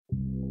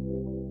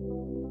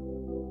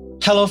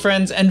Hello,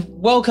 friends, and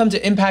welcome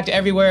to Impact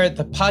Everywhere,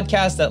 the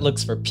podcast that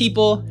looks for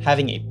people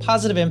having a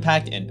positive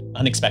impact in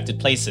unexpected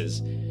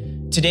places.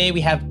 Today,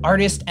 we have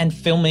artist and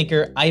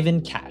filmmaker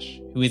Ivan Cash,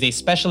 who is a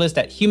specialist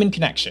at human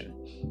connection.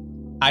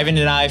 Ivan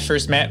and I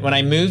first met when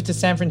I moved to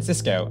San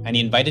Francisco, and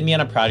he invited me on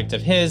a project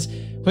of his,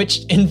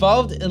 which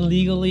involved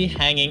illegally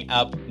hanging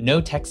up no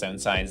tech zone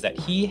signs that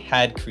he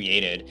had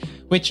created,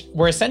 which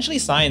were essentially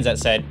signs that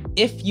said,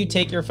 if you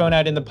take your phone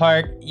out in the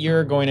park,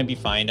 you're going to be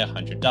fined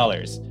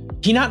 $100.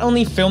 He not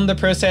only filmed the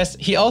process,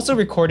 he also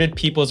recorded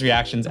people's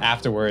reactions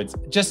afterwards,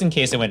 just in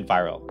case it went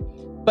viral.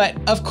 But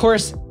of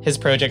course, his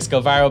projects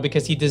go viral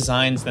because he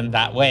designs them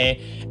that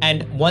way.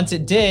 And once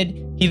it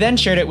did, he then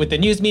shared it with the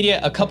news media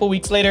a couple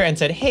weeks later and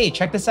said, hey,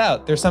 check this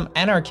out. There's some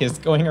anarchists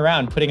going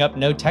around putting up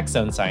no tech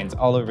zone signs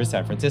all over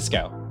San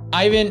Francisco.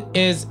 Ivan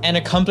is an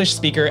accomplished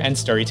speaker and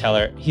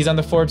storyteller. He's on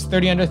the Forbes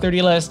 30 Under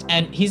 30 list,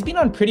 and he's been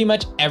on pretty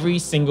much every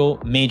single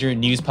major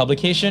news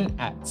publication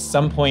at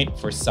some point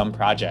for some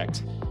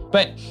project.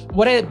 But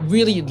what I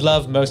really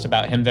love most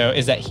about him, though,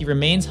 is that he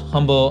remains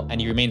humble and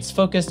he remains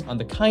focused on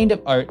the kind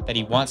of art that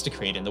he wants to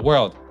create in the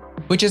world,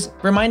 which is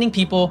reminding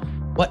people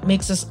what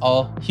makes us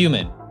all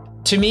human.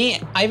 To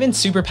me,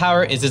 Ivan's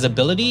superpower is his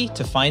ability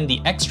to find the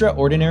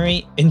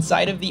extraordinary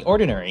inside of the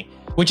ordinary,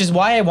 which is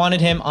why I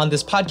wanted him on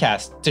this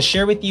podcast to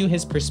share with you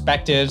his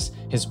perspectives,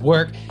 his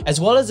work,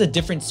 as well as the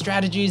different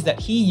strategies that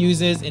he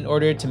uses in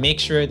order to make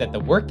sure that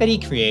the work that he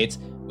creates,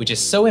 which is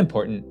so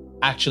important,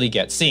 actually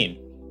gets seen.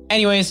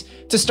 Anyways,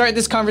 to start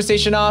this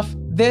conversation off,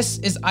 this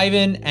is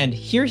Ivan, and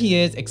here he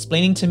is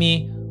explaining to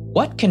me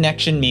what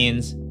connection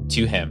means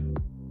to him.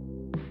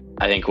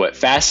 I think what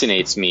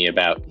fascinates me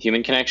about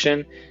human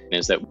connection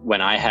is that when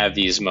I have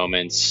these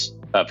moments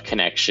of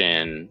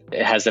connection,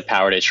 it has the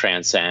power to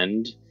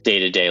transcend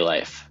day-to-day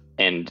life.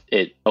 And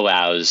it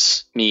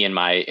allows me and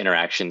my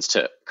interactions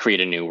to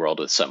create a new world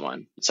with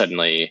someone.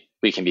 Suddenly,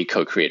 we can be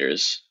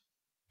co-creators.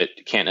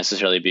 It can't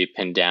necessarily be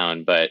pinned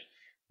down, but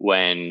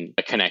when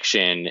a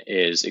connection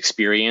is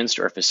experienced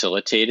or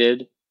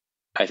facilitated,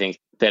 I think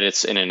that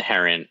it's an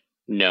inherent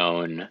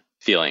known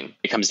feeling.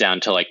 It comes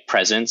down to like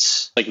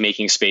presence, like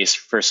making space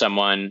for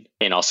someone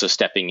and also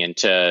stepping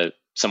into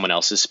someone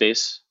else's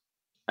space.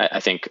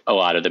 I think a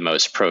lot of the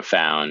most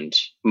profound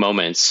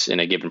moments in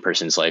a given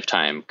person's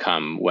lifetime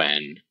come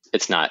when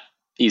it's not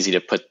easy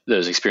to put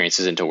those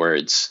experiences into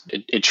words.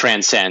 It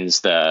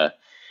transcends the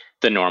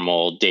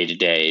normal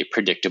day-to-day,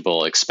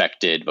 predictable,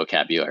 expected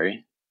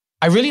vocabulary.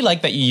 I really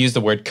like that you use the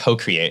word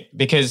co-create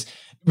because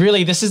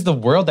really this is the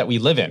world that we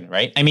live in,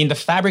 right? I mean, the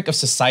fabric of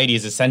society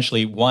is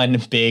essentially one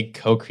big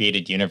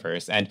co-created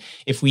universe. And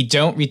if we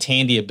don't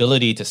retain the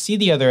ability to see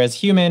the other as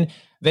human,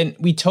 then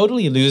we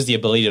totally lose the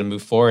ability to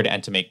move forward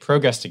and to make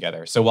progress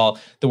together. So while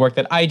the work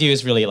that I do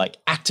is really like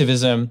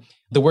activism,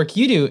 the work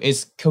you do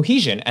is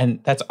cohesion,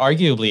 and that's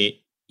arguably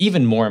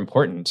even more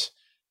important.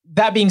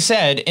 That being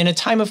said, in a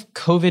time of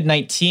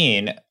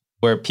COVID-19,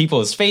 where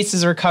people's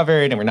faces are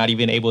covered and we're not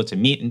even able to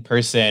meet in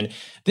person,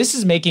 this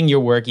is making your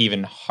work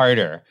even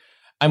harder.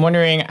 I'm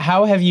wondering,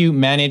 how have you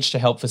managed to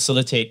help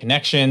facilitate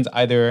connections,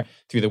 either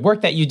through the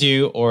work that you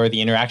do or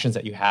the interactions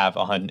that you have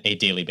on a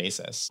daily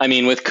basis? I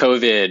mean, with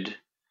COVID,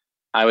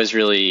 I was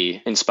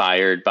really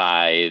inspired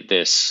by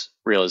this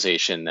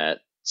realization that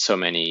so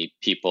many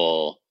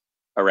people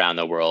around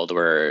the world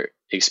were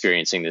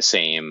experiencing the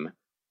same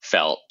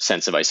felt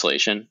sense of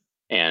isolation.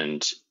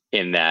 And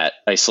in that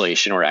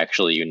isolation, we're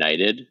actually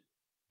united.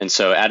 And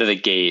so out of the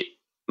gate,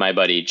 my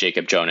buddy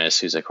Jacob Jonas,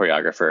 who's a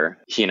choreographer,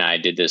 he and I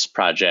did this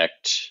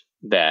project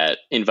that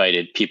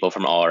invited people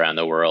from all around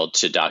the world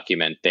to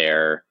document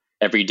their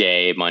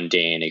everyday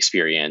mundane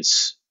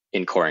experience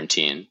in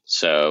quarantine.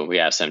 So we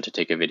asked them to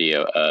take a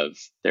video of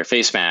their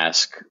face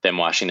mask, them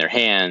washing their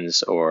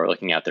hands, or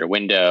looking out their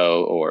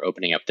window, or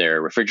opening up their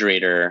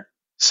refrigerator.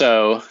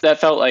 So that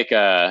felt like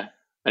an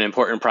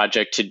important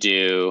project to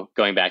do,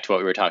 going back to what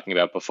we were talking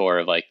about before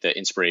of like the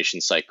inspiration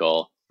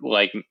cycle.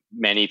 Like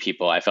many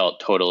people, I felt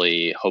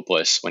totally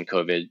hopeless when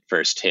COVID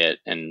first hit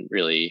and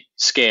really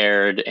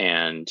scared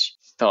and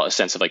felt a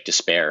sense of like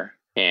despair.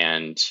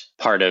 And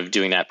part of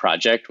doing that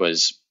project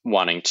was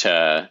wanting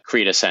to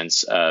create a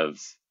sense of,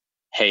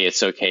 hey,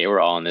 it's okay,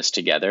 we're all in this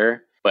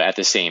together. But at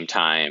the same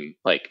time,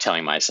 like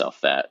telling myself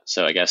that.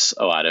 So I guess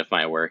a lot of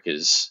my work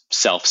is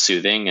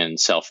self-soothing and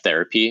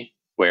self-therapy,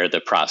 where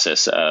the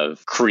process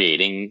of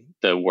creating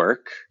the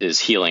work is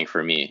healing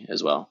for me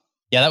as well.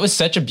 Yeah, that was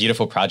such a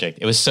beautiful project.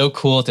 It was so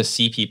cool to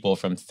see people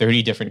from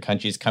 30 different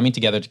countries coming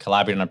together to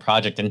collaborate on a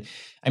project. And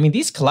I mean,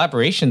 these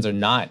collaborations are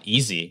not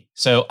easy.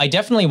 So I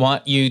definitely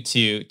want you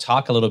to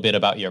talk a little bit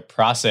about your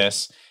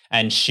process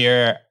and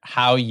share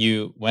how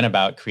you went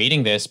about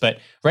creating this. But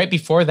right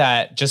before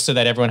that, just so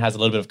that everyone has a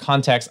little bit of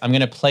context, I'm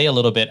going to play a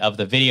little bit of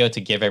the video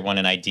to give everyone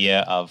an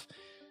idea of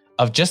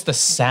just the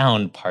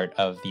sound part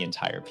of the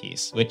entire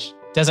piece, which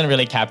doesn't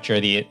really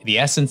capture the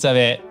essence of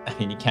it. I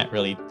mean, you can't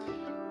really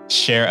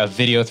share a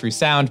video through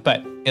sound,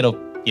 but it'll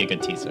be a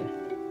good teaser.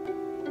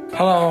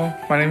 Hello,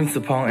 my name is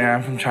Peng and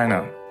I'm from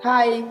China.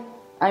 Hi,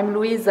 I'm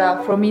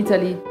Luisa from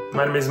Italy.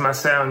 My name is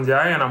Marcel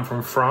Ndiaye and I'm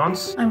from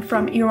France. I'm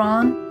from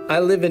Iran. I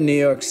live in New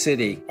York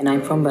City. And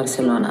I'm from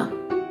Barcelona.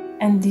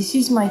 And this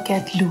is my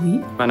cat, Louis.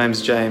 My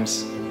name's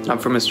James. I'm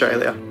from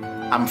Australia.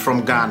 I'm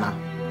from Ghana.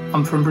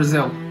 I'm from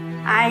Brazil.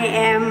 I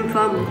am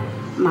from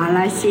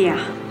Malaysia.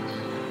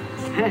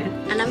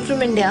 And I'm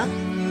from India.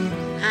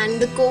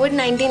 And the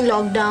COVID-19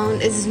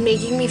 lockdown is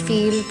making me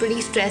feel pretty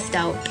stressed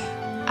out.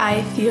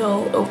 I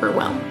feel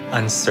overwhelmed.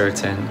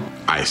 Uncertain.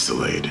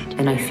 Isolated.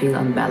 And I feel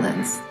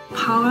unbalanced.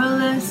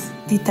 Powerless.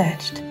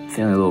 Detached.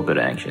 Feeling a little bit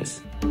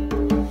anxious.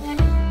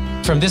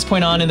 From this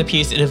point on in the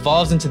piece, it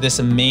evolves into this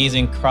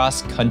amazing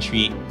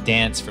cross-country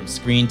dance from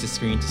screen to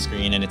screen to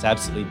screen, and it's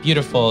absolutely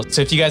beautiful.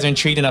 So if you guys are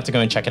intrigued enough to go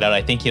and check it out,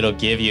 I think it'll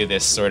give you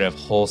this sort of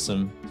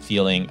wholesome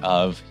feeling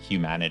of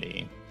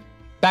humanity.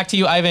 Back to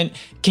you, Ivan.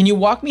 Can you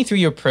walk me through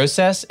your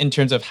process in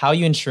terms of how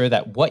you ensure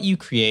that what you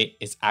create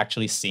is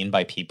actually seen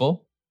by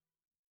people?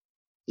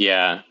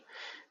 Yeah,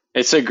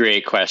 it's a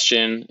great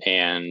question.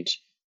 And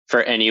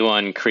for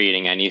anyone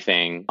creating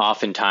anything,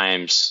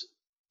 oftentimes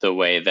the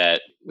way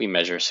that we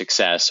measure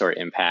success or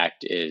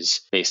impact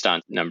is based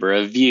on number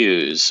of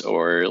views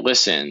or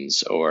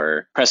listens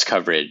or press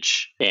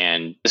coverage.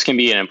 And this can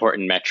be an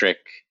important metric,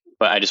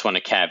 but I just want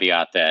to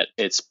caveat that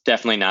it's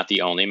definitely not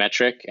the only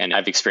metric. And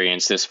I've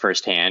experienced this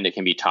firsthand. It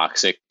can be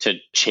toxic to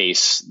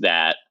chase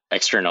that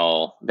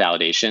external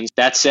validations.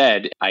 That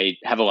said, I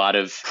have a lot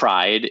of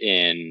pride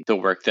in the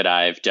work that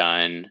I've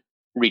done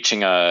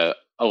reaching a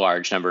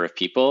large number of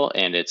people.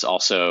 And it's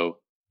also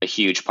a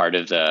huge part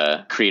of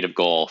the creative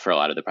goal for a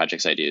lot of the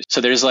projects I do. So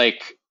there's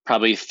like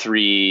probably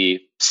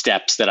 3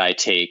 steps that I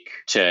take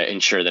to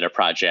ensure that a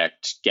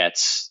project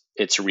gets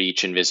its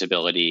reach and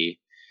visibility.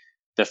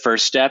 The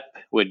first step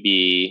would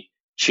be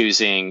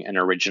choosing an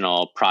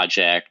original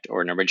project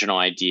or an original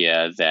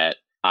idea that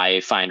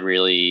I find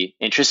really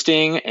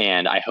interesting,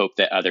 and I hope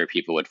that other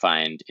people would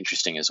find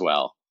interesting as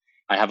well.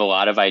 I have a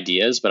lot of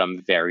ideas, but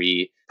I'm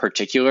very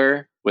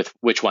particular with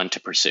which one to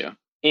pursue.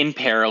 In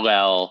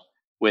parallel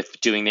with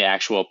doing the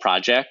actual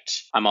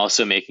project, I'm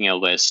also making a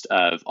list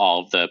of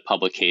all of the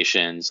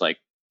publications like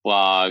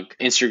blog,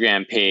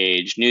 Instagram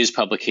page, news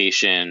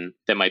publication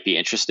that might be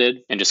interested,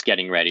 and just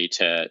getting ready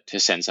to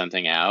send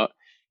something out.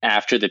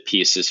 After the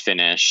piece is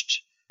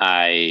finished,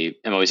 I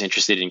am always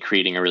interested in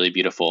creating a really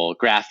beautiful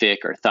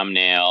graphic or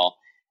thumbnail.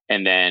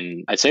 And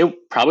then I'd say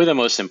probably the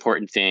most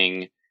important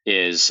thing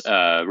is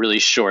a really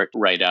short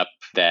write-up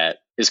that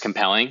is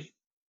compelling.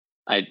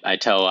 I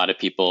tell a lot of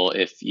people,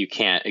 if you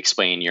can't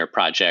explain your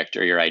project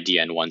or your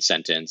idea in one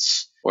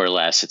sentence or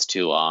less, it's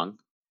too long.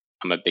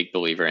 I'm a big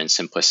believer in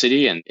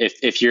simplicity. And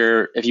if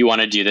you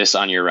want to do this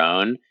on your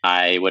own,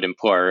 I would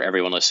implore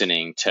everyone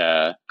listening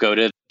to go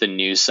to the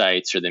news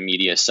sites or the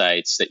media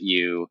sites that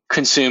you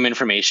consume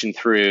information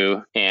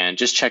through and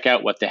just check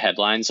out what the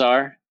headlines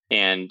are.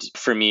 And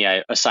for me,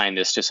 I assigned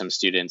this to some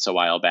students a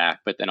while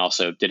back, but then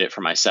also did it for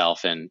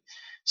myself. And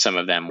some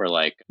of them were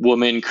like,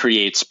 woman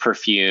creates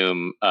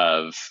perfume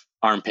of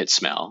armpit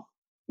smell.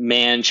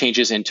 Man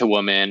changes into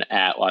woman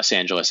at Los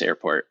Angeles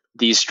airport.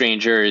 These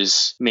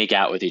strangers make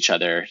out with each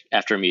other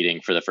after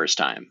meeting for the first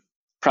time.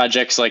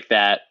 Projects like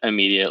that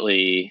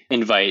immediately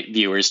invite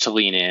viewers to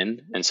lean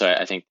in. And so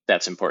I think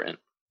that's important.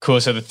 Cool.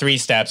 So the 3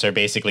 steps are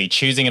basically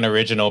choosing an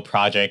original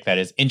project that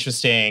is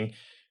interesting,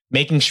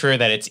 making sure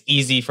that it's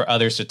easy for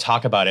others to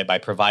talk about it by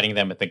providing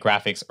them with the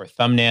graphics or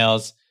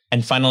thumbnails,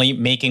 and finally,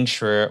 making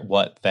sure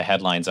what the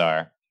headlines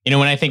are. You know,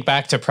 when I think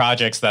back to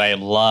projects that I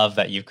love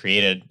that you've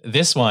created,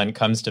 this one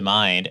comes to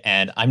mind,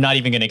 and I'm not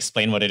even going to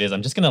explain what it is.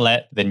 I'm just going to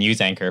let the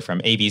news anchor from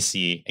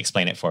ABC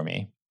explain it for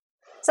me.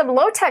 Some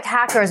low-tech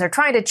hackers are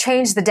trying to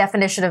change the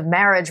definition of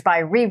marriage by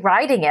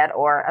rewriting it,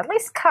 or at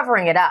least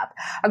covering it up.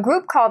 A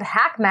group called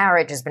Hack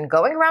Marriage has been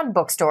going around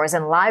bookstores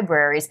and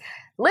libraries,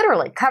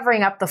 literally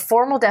covering up the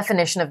formal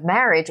definition of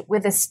marriage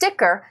with a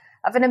sticker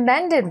of an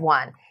amended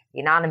one. The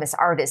anonymous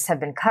artists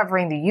have been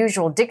covering the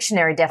usual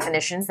dictionary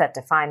definitions that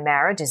define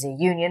marriage as a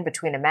union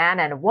between a man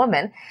and a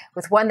woman,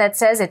 with one that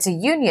says it's a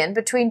union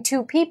between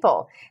 2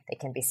 people. They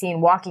can be seen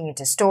walking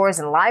into stores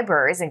and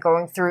libraries and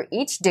going through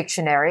each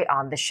dictionary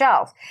on the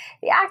shelf.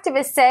 The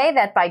activists say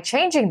that by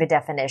changing the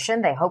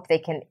definition, they hope they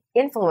can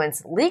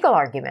influence legal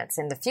arguments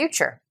in the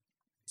future.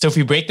 So if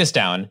we break this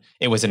down,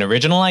 it was an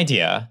original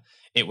idea,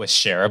 it was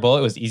shareable,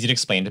 it was easy to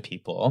explain to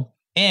people,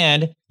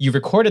 and you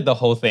recorded the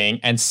whole thing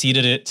and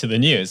seeded it to the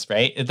news,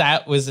 right?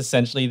 That was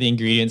essentially the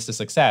ingredients to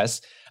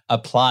success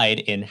applied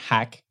in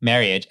Hack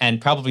Marriage.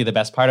 And probably the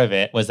best part of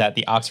it was that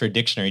the Oxford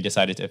Dictionary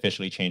decided to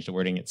officially change the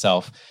wording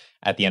itself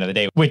at the end of the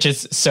day, which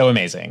is so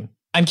amazing.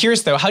 I'm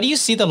curious, though, how do you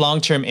see the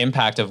long-term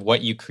impact of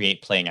what you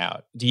create playing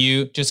out? Do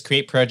you just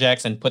create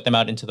projects and put them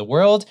out into the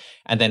world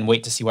and then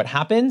wait to see what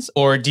happens?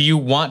 Or do you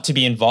want to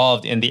be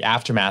involved in the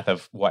aftermath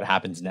of what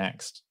happens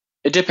next?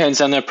 It depends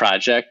on the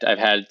project. I've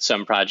had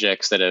some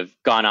projects that have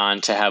gone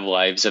on to have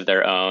lives of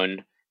their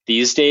own.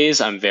 These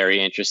days, I'm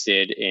very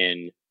interested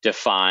in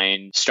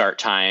defined start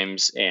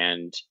times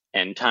and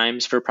end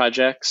times for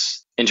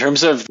projects. In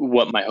terms of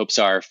what my hopes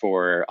are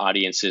for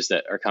audiences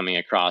that are coming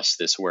across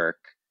this work,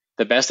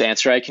 The best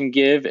answer I can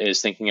give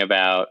is thinking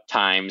about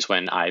times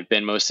when I've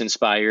been most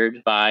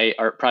inspired by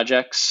art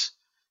projects.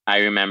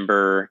 I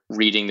remember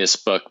reading this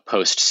book,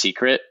 Post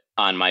Secret,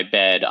 on my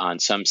bed on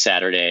some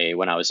Saturday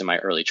when I was in my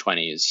early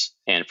 20s.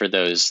 And for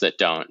those that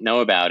don't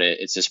know about it,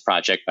 it's this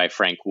project by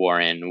Frank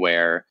Warren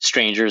where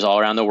strangers all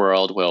around the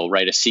world will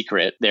write a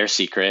secret, their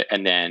secret,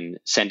 and then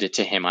send it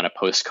to him on a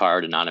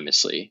postcard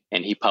anonymously.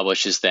 And he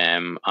publishes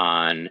them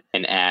on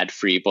an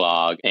ad-free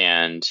blog.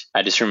 And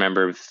I just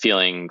remember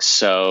feeling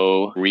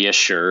so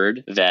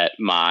reassured that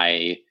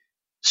my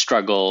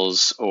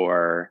struggles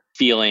or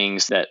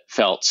feelings that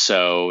felt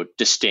so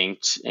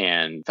distinct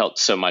and felt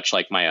so much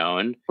like my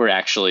own were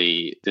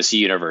actually this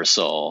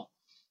universal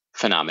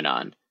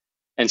phenomenon.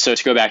 And so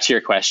to go back to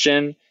your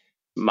question,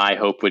 my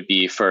hope would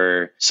be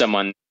for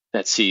someone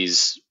that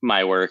sees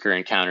my work or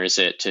encounters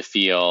it to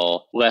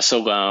feel less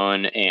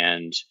alone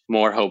and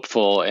more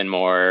hopeful and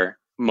more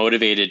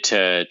motivated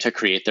to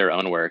create their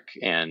own work,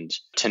 and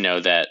to know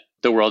that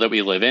the world that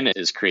we live in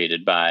is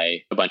created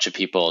by a bunch of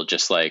people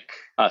just like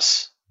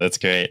us. That's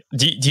great.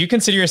 Do you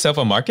consider yourself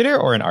a marketer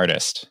or an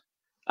artist?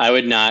 I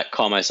would not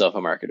call myself a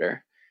marketer.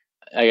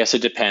 I guess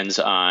it depends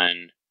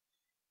on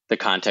the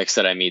context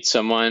that I meet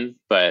someone,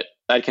 but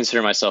I'd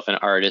consider myself an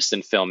artist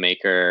and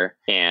filmmaker.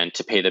 And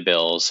to pay the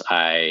bills,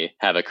 I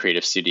have a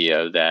creative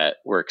studio that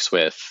works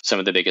with some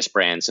of the biggest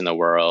brands in the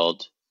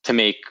world to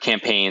make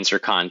campaigns or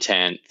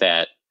content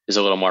that is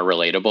a little more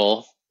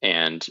relatable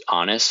and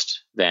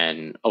honest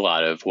than a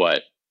lot of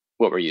what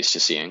we're used to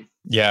seeing.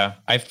 Yeah,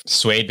 I've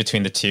swayed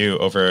between the two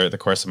over the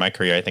course of my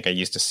career. I think I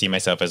used to see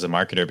myself as a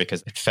marketer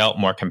because it felt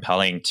more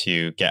compelling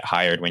to get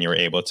hired when you were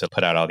able to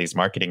put out all these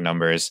marketing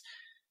numbers.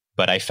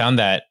 But I found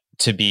that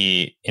to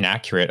be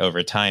inaccurate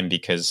over time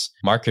because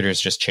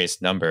marketers just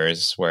chase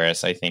numbers,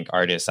 whereas I think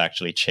artists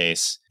actually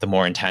chase the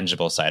more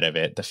intangible side of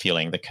it, the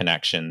feeling, the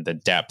connection, the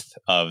depth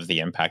of the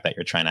impact that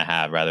you're trying to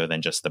have rather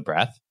than just the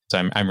breadth.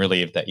 So I'm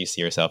relieved that you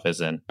see yourself as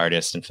an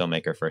artist and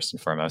filmmaker first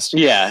and foremost.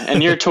 Yeah,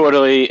 and you're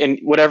totally, and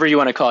whatever you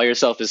want to call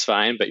yourself is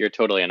fine, but you're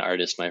totally an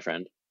artist, my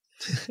friend.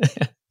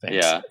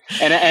 Yeah.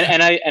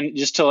 And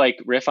just to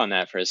like riff on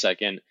that for a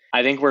second,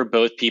 I think we're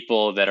both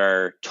people that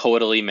are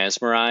totally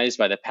mesmerized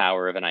by the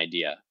power of an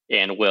idea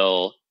and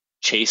will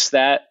chase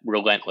that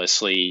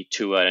relentlessly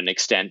to an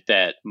extent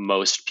that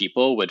most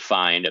people would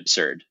find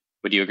absurd.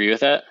 Would you agree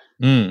with that?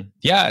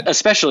 Yeah.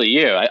 Especially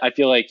you. I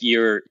feel like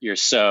your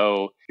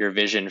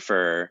vision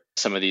for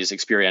some of these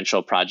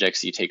experiential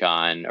projects you take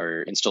on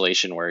or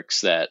installation works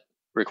that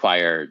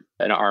require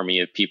an army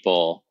of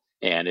people,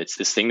 and it's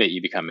this thing that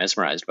you become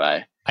mesmerized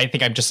by. I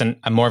think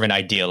I'm more of an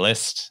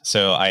idealist.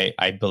 So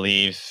I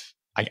believe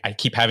I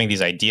keep having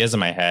these ideas in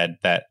my head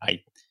that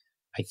I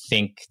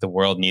think the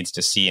world needs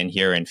to see and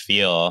hear and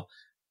feel.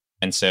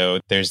 And so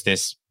there's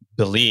this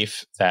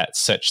belief that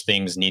such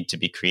things need to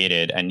be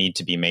created and need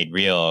to be made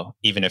real,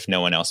 even if no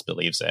one else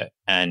believes it.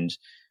 And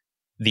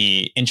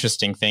the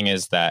interesting thing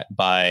is that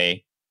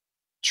by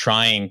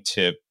trying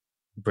to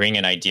bring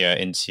an idea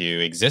into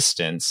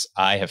existence,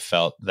 I have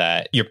felt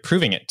that you're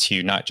proving it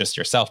to not just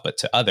yourself, but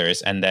to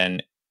others. And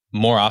then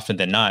more often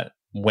than not,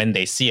 when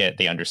they see it,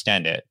 they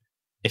understand it.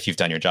 If you've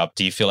done your job,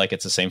 do you feel like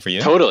it's the same for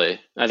you?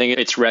 Totally. I think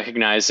it's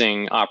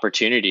recognizing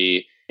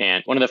opportunity.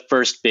 And one of the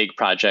first big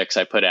projects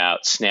I put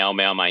out, Snail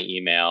Mail My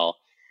Email,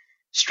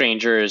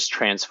 strangers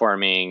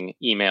transforming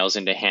emails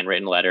into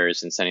handwritten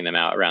letters and sending them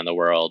out around the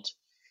world.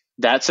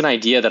 That's an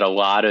idea that a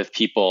lot of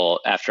people,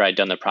 after I'd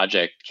done the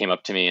project, came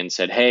up to me and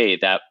said, hey,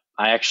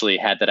 I actually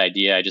had that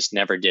idea. I just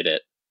never did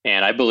it.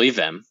 And I believe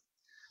them.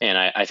 And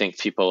I think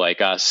people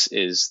like us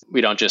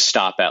we don't just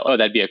stop at, oh,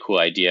 that'd be a cool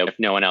idea. If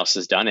no one else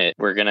has done it,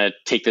 we're going to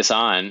take this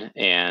on.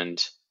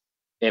 And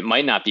it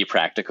might not be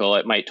practical.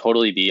 It might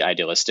totally be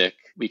idealistic.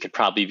 We could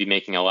probably be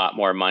making a lot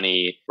more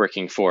money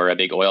working for a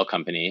big oil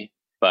company.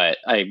 But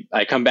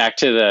I come back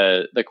to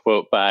the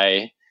quote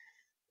by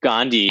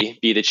Gandhi,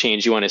 be the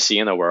change you want to see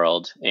in the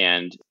world.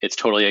 And it's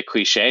totally a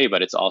cliche,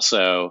 but it's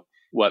also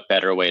what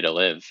better way to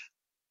live.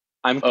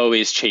 I'm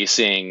always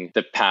chasing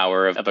the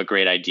power of a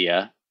great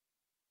idea.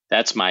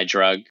 That's my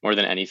drug more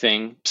than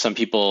anything. Some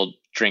people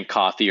drink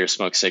coffee or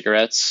smoke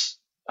cigarettes.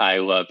 I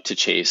love to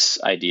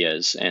chase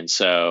ideas. And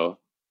so,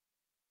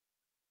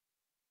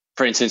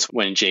 for instance,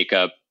 when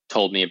Jacob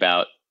told me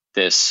about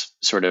this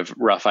sort of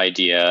rough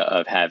idea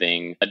of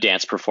having a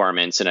dance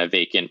performance in a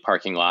vacant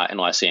parking lot in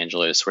Los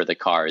Angeles where the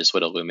cars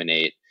would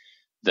illuminate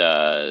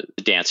the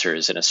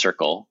dancers in a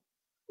circle,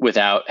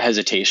 without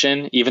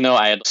hesitation, even though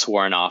I had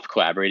sworn off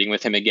collaborating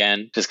with him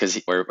again, just because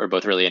we're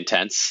both really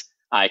intense,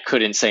 I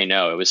couldn't say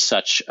no. It was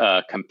such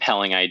a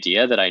compelling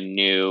idea that I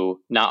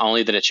knew not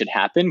only that it should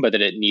happen, but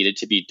that it needed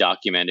to be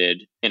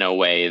documented in a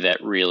way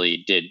that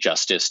really did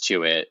justice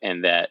to it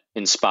and that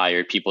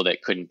inspired people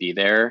that couldn't be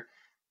there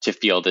to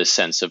feel this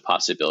sense of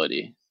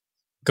possibility.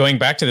 Going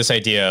back to this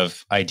idea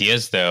of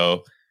ideas,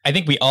 though, I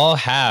think we all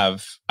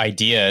have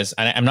ideas,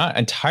 and I'm not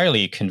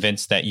entirely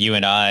convinced that you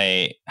and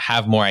I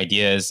have more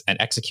ideas and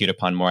execute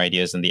upon more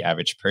ideas than the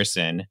average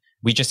person.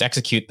 We just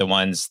execute the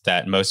ones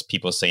that most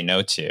people say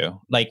no to.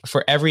 Like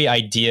for every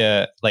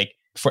idea, like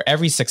for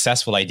every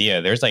successful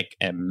idea, there's like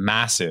a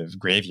massive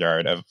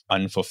graveyard of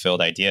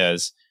unfulfilled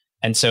ideas.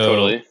 And so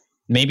Totally.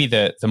 maybe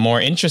the more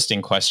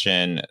interesting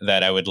question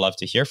that I would love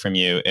to hear from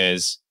you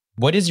is,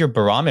 what is your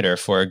barometer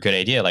for a good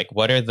idea? Like,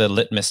 what are the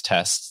litmus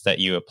tests that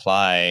you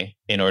apply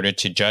in order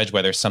to judge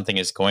whether something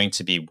is going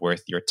to be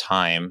worth your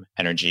time,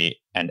 energy,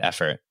 and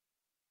effort?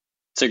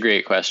 It's a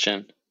great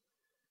question.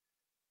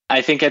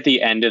 I think at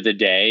the end of the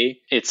day,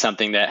 it's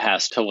something that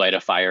has to light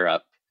a fire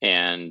up.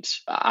 And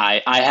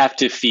I have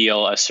to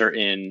feel a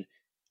certain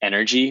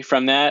energy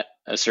from that,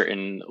 a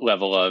certain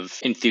level of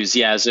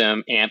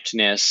enthusiasm,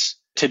 ampedness.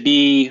 To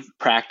be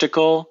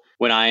practical,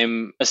 when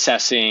I'm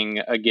assessing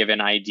a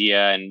given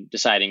idea and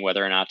deciding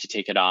whether or not to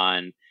take it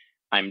on,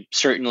 I'm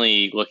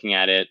certainly looking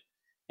at it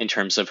in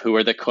terms of who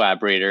are the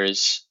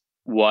collaborators,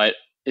 what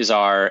is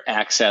our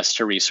access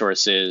to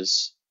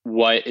resources,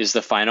 what is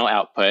the final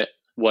output,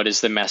 what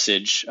is the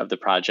message of the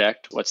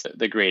project, what's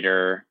the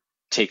greater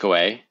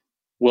takeaway.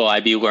 Will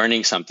I be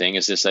learning something?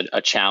 Is this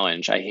a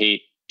challenge? I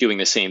hate doing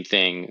the same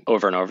thing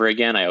over and over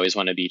again. I always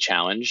want to be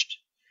challenged.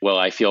 Will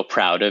I feel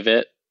proud of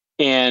it?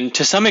 And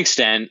to some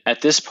extent,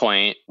 at this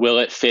point, will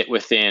it fit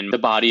within the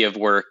body of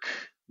work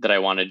that I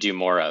want to do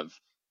more of?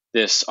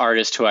 This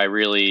artist who I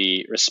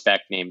really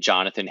respect named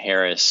Jonathan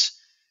Harris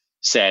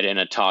said in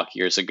a talk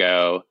years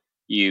ago,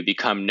 you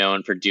become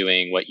known for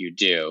doing what you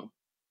do,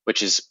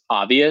 which is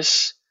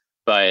obvious,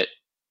 but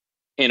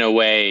in a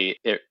way,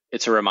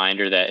 it's a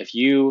reminder that if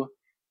you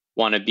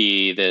want to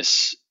be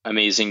this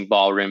amazing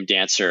ballroom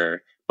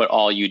dancer, but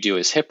all you do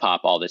is hip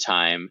hop all the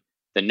time,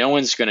 then no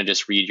one's going to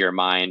just read your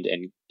mind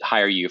and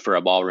hire you for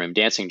a ballroom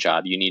dancing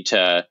job. You need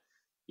to,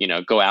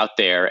 go out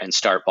there and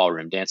start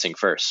ballroom dancing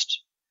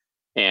first.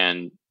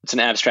 And it's an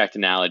abstract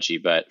analogy,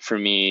 but for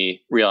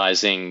me,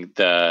 realizing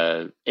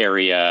the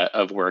area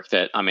of work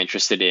that I'm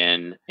interested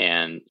in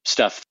and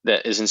stuff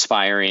that is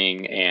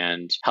inspiring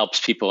and helps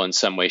people in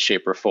some way,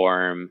 shape, or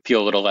form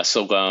feel a little less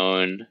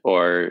alone,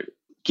 or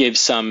give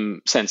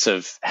some sense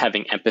of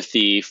having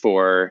empathy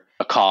for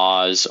a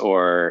cause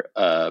or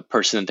a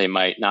person that they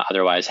might not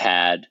otherwise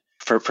had.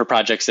 For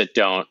projects that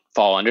don't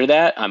fall under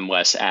that, I'm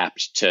less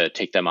apt to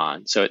take them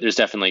on. So there's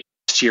definitely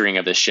steering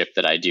of the ship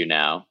that I do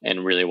now,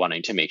 and really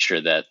wanting to make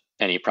sure that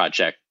any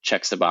project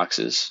checks the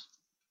boxes.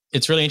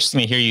 It's really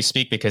interesting to hear you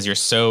speak because you're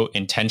so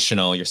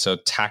intentional, you're so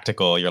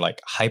tactical, you're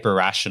like hyper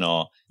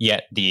rational,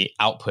 yet the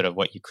output of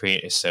what you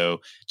create is so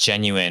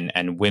genuine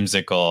and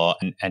whimsical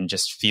and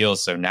just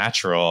feels so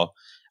natural.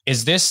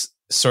 Is this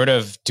sort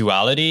of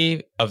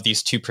duality of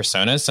these two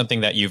personas something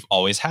that you've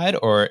always had,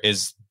 or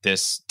is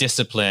this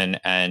discipline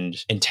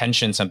and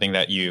intention something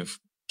that you've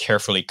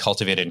carefully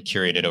cultivated and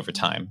curated over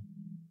time?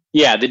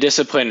 Yeah, the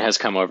discipline has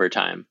come over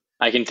time.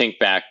 I can think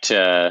back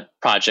to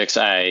projects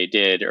I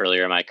did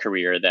earlier in my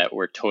career that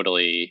were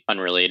totally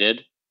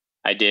unrelated.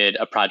 I did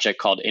a project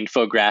called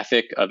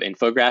Infographic of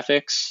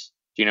Infographics.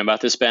 Do you know about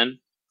this, Ben?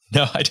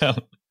 No, I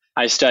don't.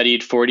 I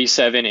studied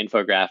 47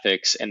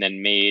 infographics and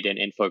then made an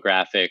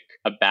infographic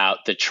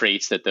about the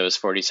traits that those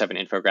 47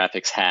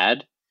 infographics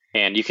had.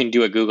 And you can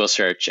do a Google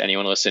search,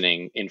 anyone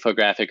listening,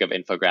 Infographic of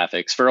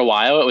Infographics. For a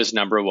while, it was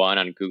number one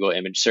on Google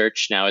image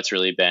search. Now it's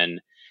really been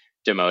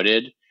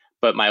demoted.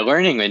 But my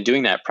learning in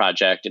doing that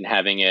project and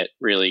having it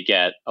really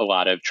get a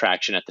lot of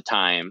traction at the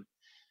time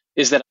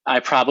is that I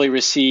probably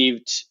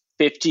received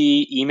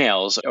 50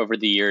 emails over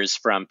the years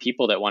from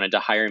people that wanted to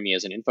hire me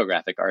as an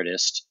infographic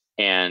artist.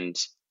 And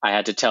I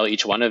had to tell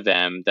each one of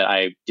them that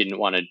I didn't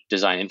want to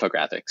design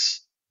infographics.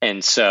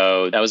 And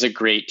so that was a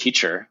great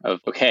teacher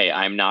of, okay,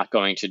 I'm not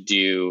going to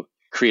do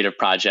creative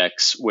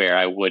projects where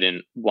I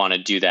wouldn't want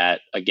to do that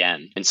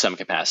again in some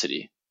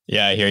capacity.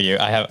 Yeah, I hear you.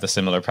 I have the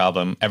similar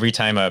problem. Every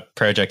time a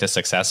project is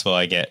successful,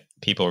 I get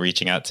people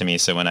reaching out to me.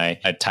 So when I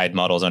had Tide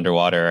models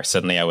underwater,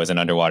 suddenly I was an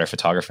underwater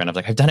photographer and I'm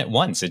like, I've done it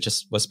once. It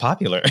just was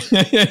popular.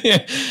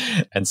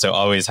 And so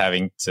always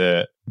having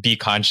to be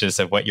conscious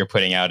of what you're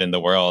putting out in the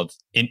world.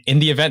 In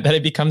the event that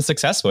it becomes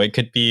successful, it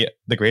could be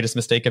the greatest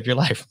mistake of your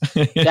life.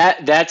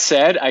 That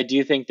said, I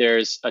do think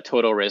there's a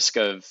total risk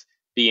of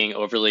being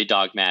overly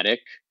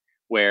dogmatic,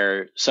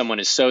 where someone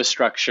is so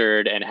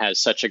structured and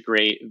has such a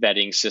great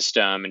vetting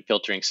system and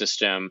filtering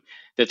system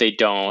that they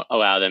don't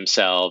allow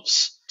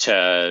themselves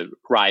to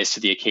rise to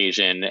the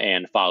occasion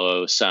and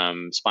follow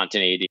some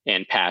spontaneity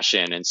and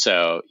passion. And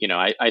so,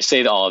 I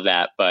say all of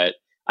that, but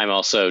I'm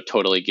also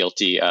totally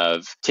guilty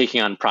of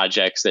taking on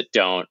projects that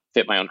don't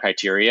fit my own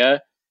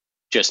criteria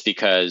just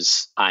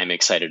because I'm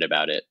excited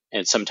about it.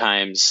 And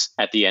sometimes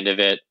at the end of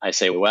it, I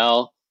say,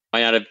 well, I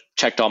might not have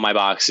checked all my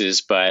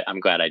boxes, but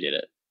I'm glad I did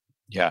it.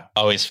 Yeah,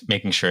 always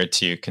making sure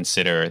to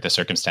consider the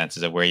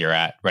circumstances of where you're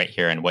at right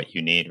here and what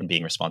you need and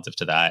being responsive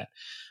to that.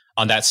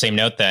 On that same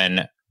note,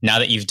 then, now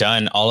that you've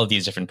done all of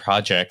these different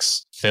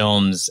projects,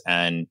 films,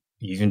 and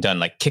you've even done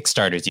like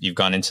Kickstarters, you've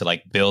gone into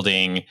like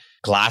building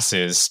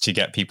glasses to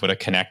get people to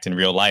connect in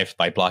real life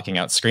by blocking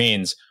out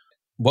screens.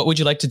 What would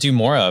you like to do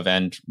more of,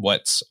 and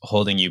what's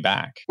holding you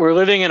back? We're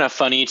living in a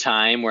funny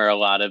time where a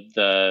lot of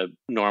the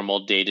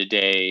normal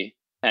day-to-day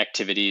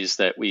activities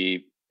that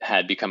we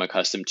had become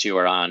accustomed to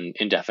are on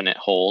indefinite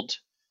hold.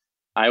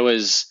 I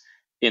was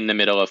in the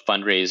middle of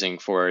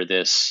fundraising for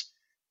this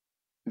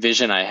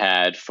vision I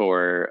had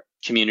for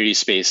community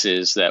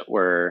spaces that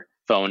were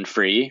phone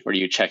free, where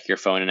you check your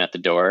phone in at the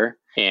door.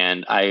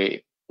 And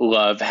I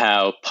love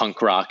how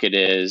punk rock it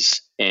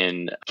is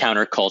in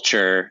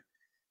counterculture.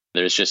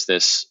 There's just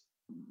this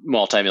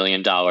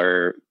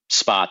multi-million-dollar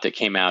spot that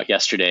came out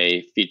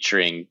yesterday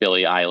featuring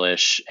Billie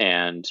Eilish,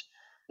 and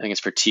I think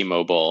it's for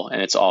T-Mobile,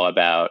 and it's all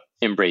about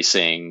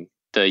embracing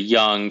the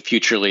young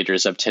future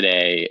leaders of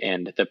today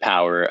and the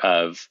power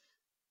of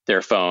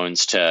their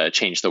phones to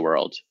change the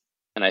world.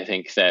 And I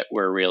think that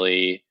we're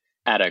really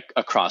at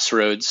a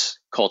crossroads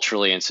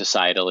culturally and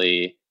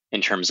societally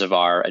in terms of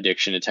our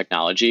addiction to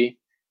technology.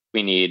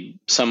 We need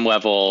some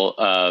level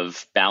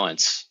of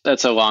balance.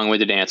 That's a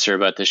long-winded answer,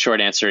 but the short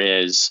answer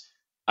is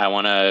I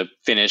want to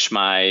finish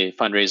my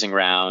fundraising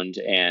round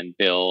and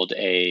build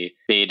a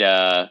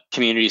beta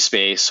community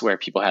space where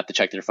people have to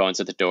check their phones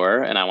at the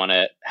door. And I want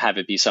to have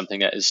it be something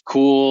that is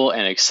cool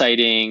and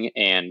exciting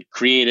and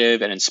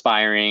creative and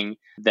inspiring,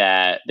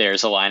 that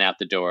there's a line out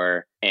the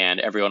door and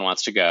everyone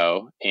wants to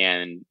go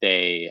and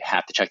they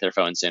have to check their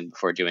phones in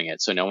before doing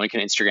it. So no one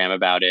can Instagram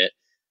about it.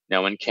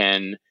 No one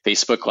can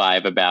Facebook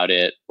Live about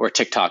it or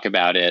TikTok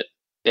about it.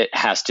 It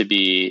has to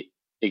be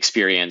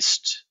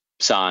experienced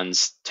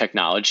sans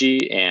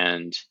technology.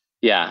 And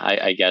yeah,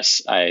 I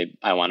guess I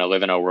want to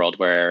live in a world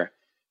where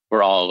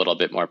we're all a little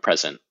bit more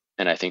present.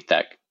 And I think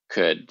that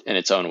could, in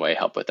its own way,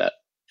 help with that.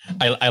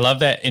 I love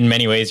that in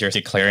many ways you're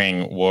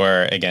declaring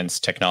war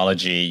against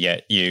technology,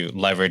 yet you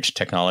leverage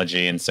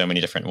technology in so many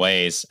different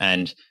ways.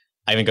 And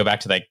I even go back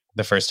to like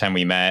the first time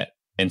we met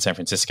in San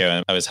Francisco,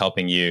 and I was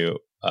helping you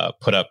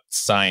put up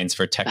signs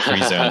for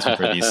tech-free zones, which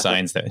were these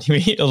signs that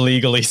we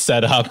illegally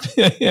set up,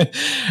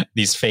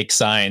 these fake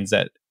signs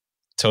that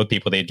told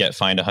people they'd get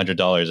fined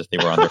 $100 if they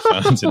were on their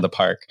phones in the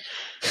park.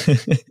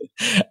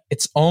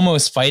 It's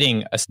almost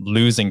fighting a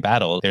losing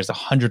battle. There's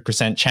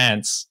 100%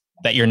 chance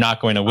that you're not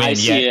going to win. I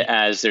see it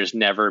as there's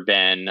never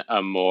been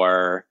a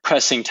more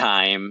pressing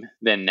time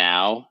than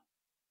now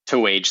to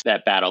wage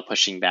that battle,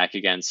 pushing back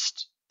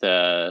against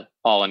the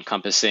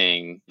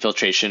all-encompassing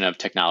filtration of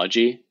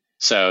technology.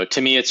 So to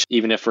me, it's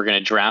even if we're going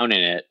to drown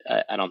in it,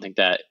 I don't think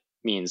that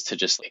means to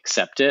just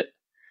accept it.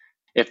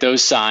 If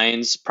those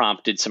signs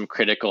prompted some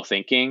critical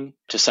thinking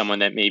to someone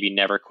that maybe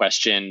never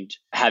questioned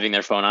having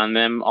their phone on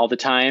them all the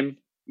time,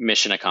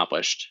 mission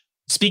accomplished.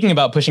 Speaking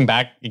about pushing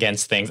back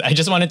against things, I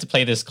just wanted to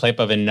play this clip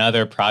of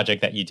another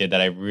project that you did that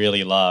I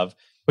really love,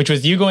 which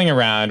was you going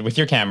around with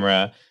your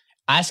camera,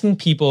 asking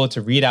people to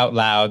read out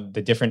loud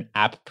the different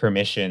app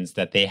permissions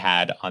that they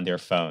had on their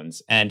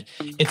phones. And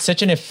it's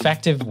such an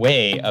effective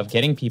way of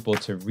getting people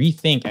to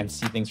rethink and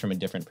see things from a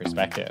different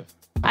perspective.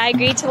 I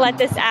agreed to let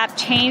this app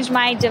change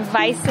my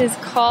device's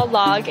call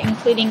log,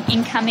 including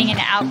incoming and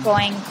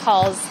outgoing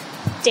calls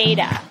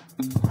data.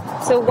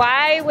 So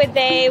why would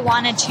they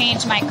want to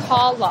change my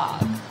call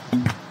log?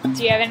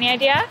 Do you have any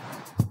idea?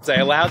 I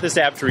allowed this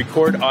app to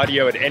record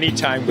audio at any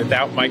time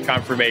without my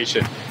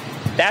confirmation.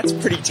 That's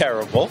pretty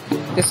terrible.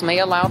 This may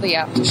allow the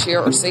app to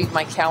share or save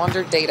my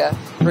calendar data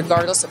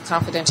regardless of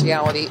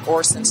confidentiality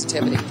or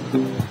sensitivity.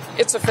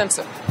 It's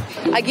offensive.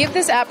 I give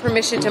this app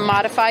permission to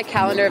modify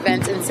calendar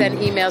events and send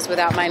emails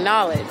without my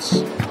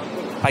knowledge.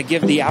 I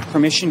give the app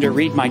permission to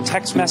read my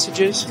text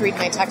messages. Read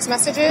my text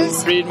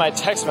messages? Read my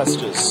text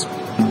messages.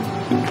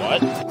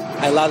 What?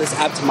 I allow this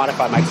app to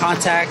modify my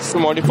contacts. To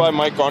modify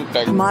my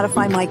contacts.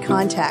 Modify my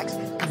contacts.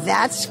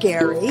 That's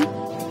scary.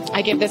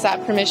 I give this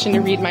app permission to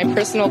read my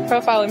personal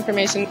profile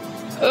information.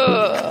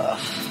 Ugh.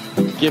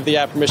 Give the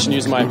app permission to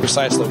use my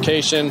precise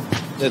location.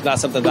 It's not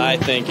something that I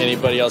think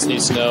anybody else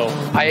needs to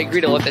know. I agree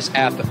to let this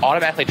app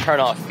automatically turn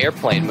off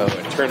airplane mode.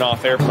 Turn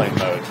off airplane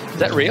mode. Is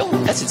that real?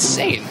 That's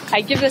insane.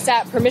 I give this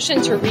app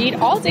permission to read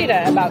all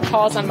data about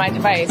calls on my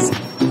device.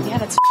 Yeah,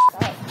 that's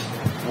up.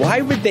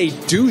 Why would they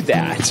do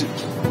that?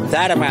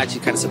 That I'm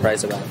actually kind of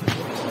surprised about.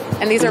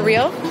 And these are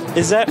real?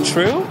 Is that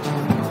true?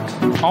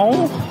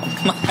 Oh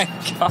my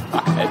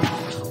God.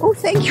 Oh,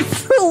 thank you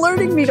for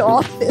alerting me to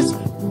all this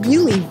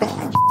really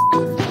bad.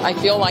 I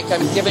feel like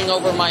I'm giving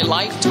over my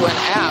life to an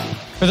app.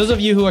 For those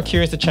of you who are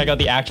curious to check out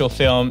the actual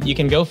film, you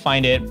can go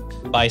find it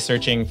by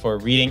searching for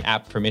Reading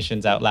App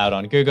Permissions Out Loud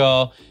on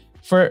Google.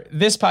 For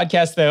this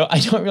podcast, though, I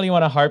don't really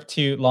want to harp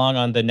too long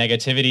on the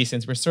negativity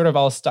since we're sort of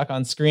all stuck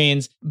on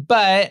screens.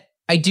 But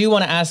I do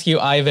want to ask you,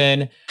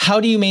 Ivan, how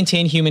do you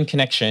maintain human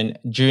connection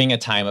during a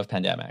time of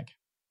pandemic?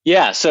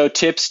 Yeah, so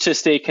tips to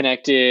stay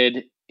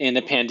connected in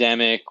the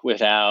pandemic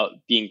without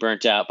being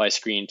burnt out by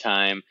screen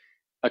time.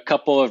 A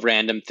couple of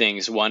random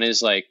things. One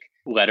is like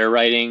letter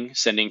writing,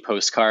 sending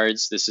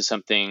postcards. This is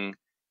something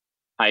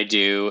I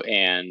do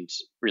and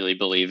really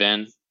believe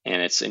in,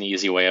 and it's an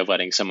easy way of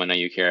letting someone know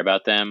you care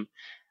about them.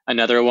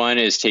 Another one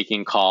is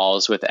taking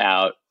calls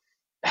without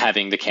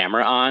having the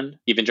camera on.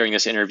 Even during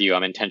this interview,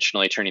 I'm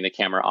intentionally turning the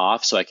camera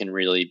off so I can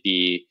really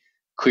be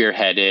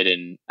clear-headed.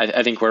 And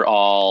I think we're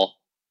all,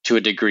 to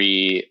a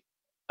degree,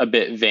 a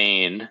bit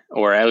vain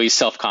or at least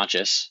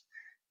self-conscious.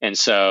 And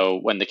so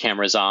when the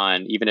camera's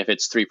on, even if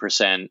it's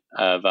 3%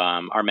 of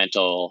our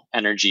mental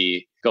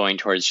energy going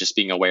towards just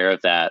being aware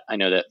of that, I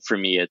know that for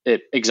me,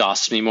 it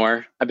exhausts me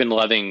more. I've been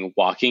loving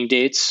walking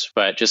dates,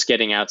 but just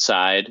getting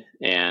outside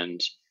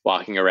and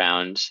walking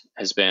around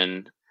has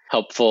been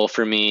helpful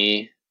for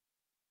me.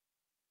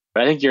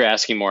 But I think you're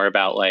asking more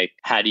about like,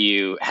 how do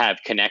you have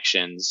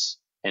connections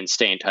and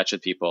stay in touch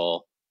with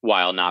people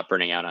while not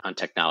burning out on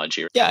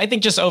technology? Yeah, I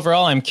think just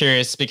overall, I'm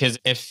curious because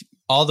if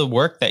all the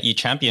work that you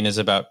champion is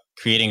about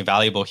creating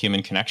valuable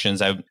human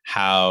connections,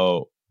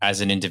 how as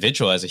an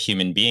individual, as a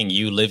human being,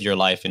 you live your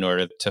life in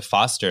order to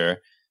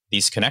foster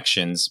these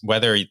connections,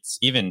 whether it's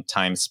even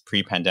times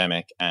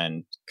pre-pandemic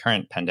and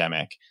current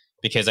pandemic.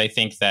 Because I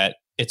think that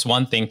it's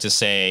one thing to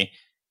say,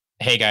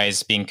 hey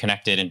guys, being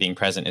connected and being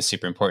present is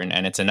super important.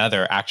 And it's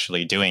another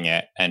actually doing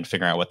it and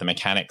figuring out what the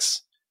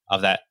mechanics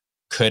of that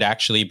could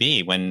actually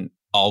be when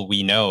all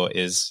we know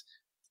is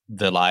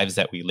the lives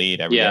that we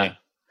lead every day.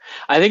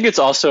 I think it's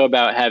also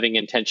about having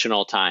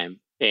intentional time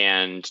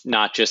and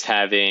not just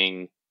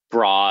having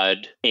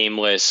broad,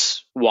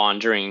 aimless,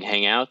 wandering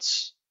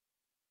hangouts.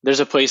 There's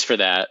a place for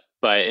that.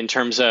 But in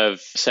terms of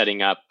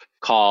setting up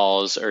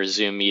calls or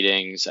Zoom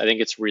meetings, I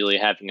think it's really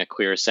having a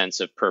clear sense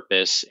of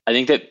purpose. I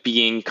think that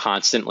being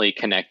constantly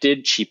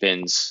connected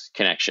cheapens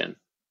connection.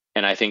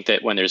 And I think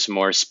that when there's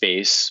more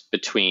space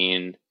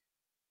between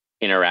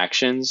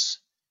interactions,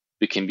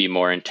 we can be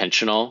more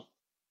intentional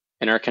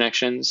in our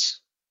connections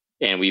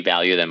and we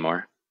value them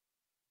more.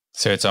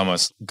 So it's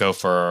almost go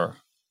for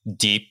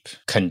deep,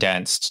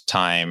 condensed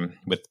time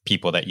with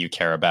people that you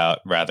care about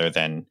rather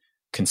than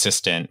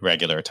consistent,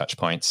 regular touch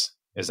points.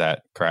 Is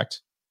that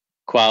correct?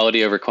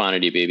 Quality over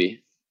quantity,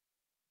 baby.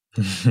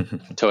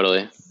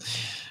 Totally.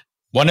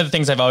 One of the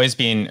things I've always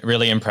been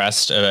really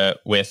impressed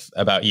with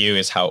about you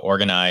is how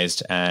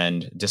organized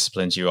and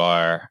disciplined you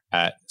are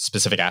at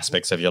specific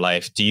aspects of your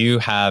life. Do you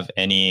have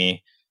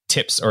any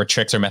tips or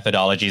tricks or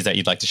methodologies that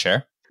you'd like to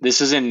share?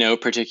 This is in no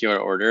particular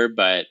order,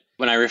 but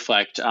when I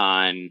reflect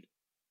on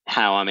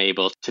how I'm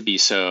able to be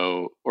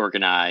so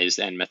organized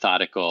and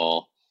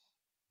methodical,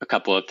 a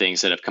couple of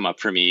things that have come up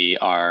for me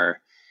are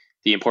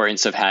the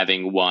importance of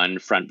having one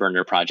front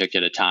burner project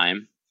at a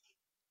time.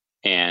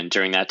 And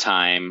during that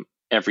time,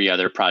 every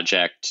other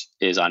project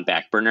is on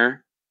back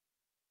burner.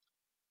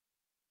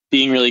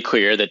 Being really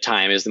clear that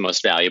time is the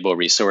most valuable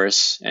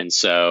resource. And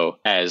so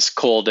as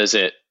cold as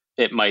it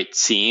might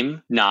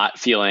seem, not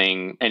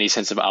feeling any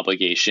sense of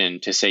obligation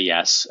to say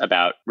yes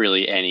about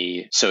really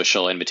any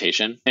social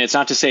invitation. And it's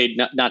not to say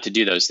not to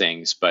do those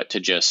things, but to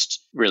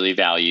just really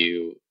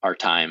value our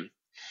time.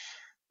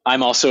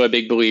 I'm also a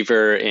big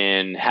believer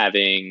in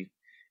having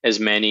as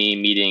many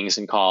meetings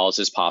and calls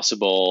as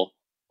possible,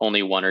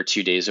 only 1 or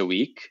 2 days a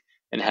week,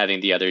 and having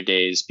the other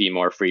days be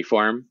more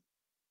freeform.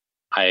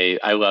 I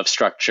love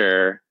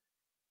structure,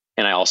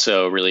 and I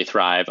also really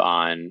thrive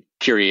on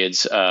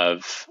periods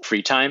of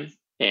free time.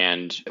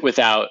 And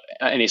without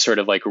any sort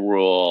of like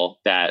rule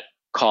that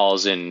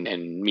calls and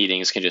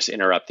meetings can just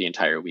interrupt the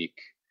entire week.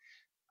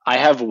 I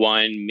have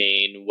one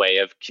main way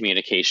of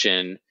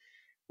communication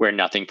where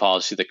nothing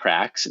falls through the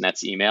cracks, and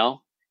that's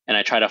email. And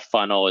I try to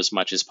funnel as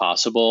much as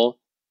possible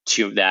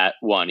to that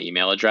one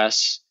email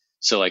address.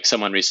 So like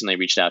someone recently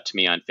reached out to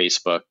me on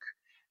Facebook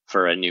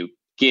for a new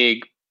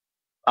gig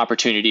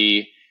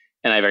opportunity.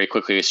 And I very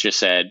quickly just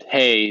said,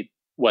 hey,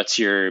 what's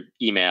your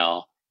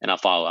email? And I'll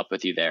follow up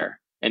with you there.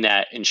 And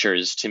that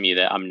ensures to me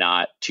that I'm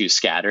not too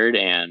scattered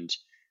and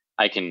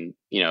I can,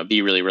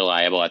 be really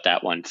reliable at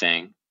that one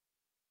thing.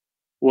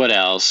 What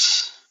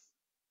else?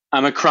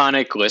 I'm a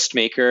chronic list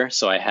maker.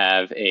 So I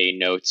have a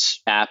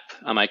notes app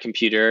on my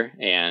computer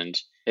and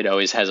it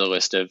always has a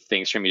list of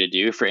things for me to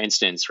do. For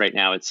instance, right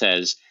now it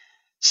says,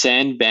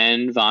 send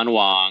Ben Von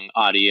Wong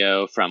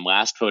audio from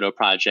last photo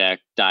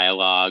project,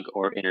 dialogue,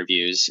 or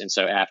interviews. And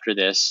so after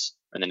this,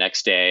 or the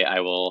next day,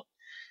 I will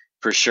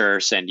for sure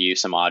send you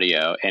some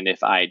audio. And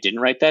if I didn't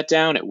write that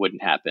down, it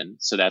wouldn't happen.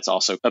 So that's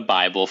also a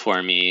Bible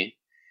for me.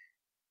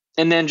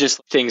 And then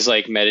just things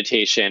like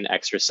meditation,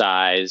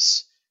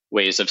 exercise,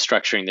 ways of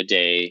structuring the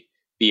day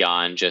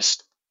beyond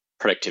just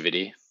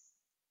productivity.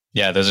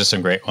 Yeah, those are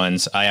some great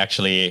ones. I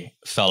actually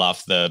fell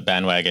off the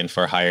bandwagon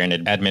for hiring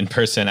an admin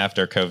person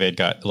after COVID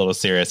got a little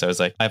serious. I was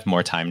like, I have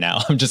more time now.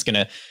 I'm just going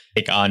to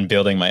take on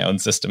building my own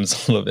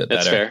systems a little bit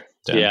better.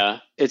 That's fair. Yeah.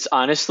 It's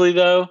honestly,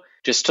 though,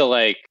 just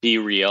to be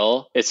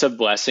real, it's a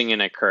blessing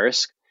and a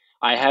curse.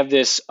 I have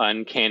this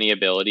uncanny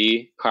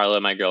ability.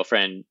 Carla, my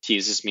girlfriend,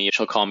 teases me.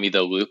 She'll call me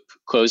the loop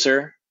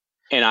closer.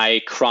 And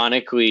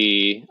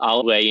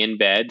I'll lay in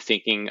bed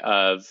thinking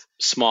of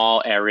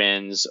small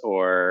errands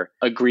or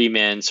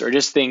agreements or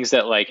just things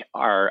that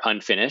are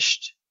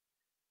unfinished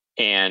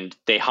and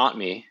they haunt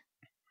me.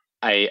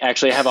 I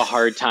actually have a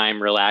hard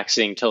time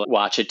relaxing to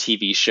watch a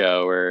TV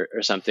show or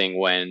something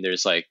when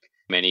there's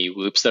many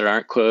loops that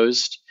aren't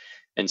closed.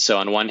 And so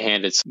on one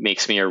hand, it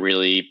makes me a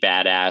really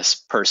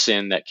badass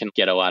person that can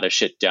get a lot of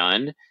shit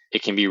done.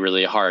 It can be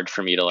really hard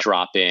for me to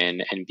drop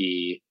in and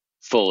be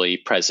fully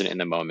present in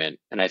the moment.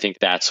 And I think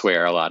that's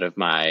where a lot of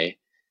my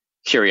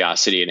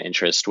curiosity and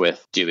interest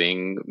with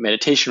doing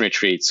meditation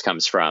retreats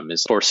comes from,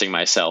 is forcing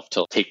myself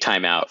to take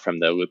time out from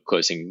the loop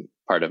closing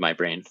part of my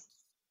brain.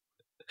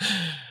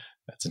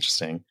 That's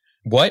interesting.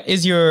 What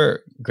is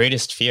your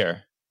greatest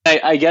fear?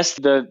 I guess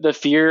the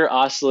fear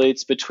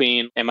oscillates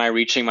between, am I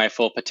reaching my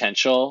full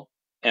potential?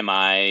 Am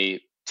I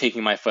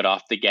taking my foot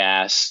off the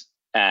gas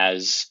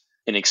as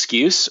an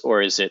excuse,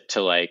 or is it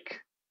to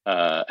like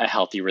a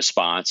healthy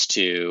response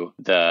to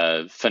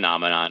the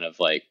phenomenon of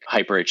like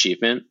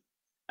hyperachievement?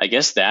 I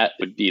guess that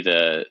would be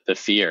the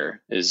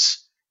fear,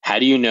 is how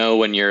do you know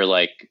when you're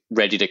like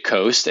ready to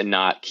coast and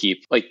not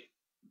keep, like,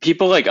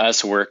 people like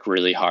us work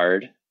really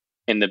hard,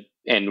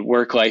 and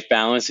work-life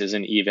balance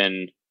isn't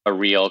even a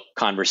real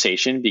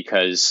conversation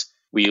because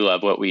we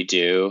love what we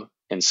do.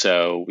 And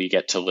so we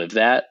get to live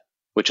that,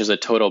 which is a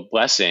total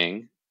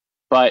blessing,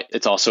 but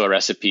it's also a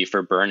recipe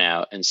for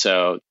burnout. And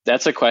so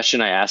that's a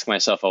question I ask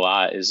myself a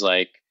lot, is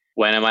like,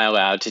 when am I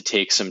allowed to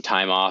take some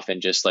time off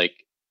and just like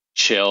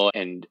chill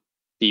and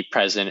be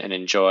present and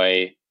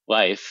enjoy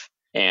life,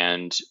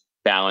 and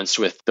balanced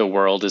with the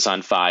world is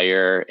on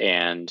fire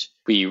and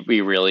we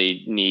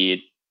really need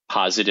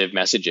positive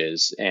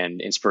messages and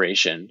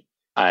inspiration.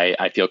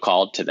 I feel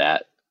called to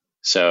that.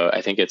 So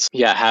I think it's,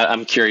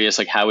 I'm curious,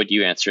 like, how would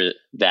you answer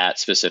that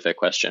specific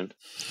question?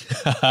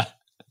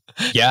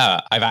 Yeah,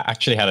 I've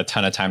actually had a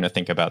ton of time to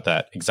think about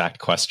that exact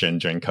question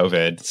during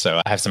COVID.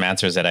 So I have some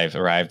answers that I've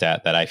arrived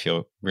at that I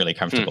feel really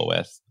comfortable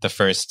with. The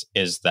first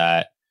is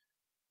that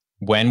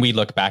when we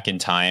look back in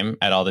time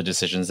at all the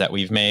decisions that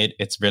we've made,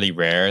 it's really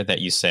rare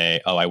that you say,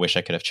 oh, I wish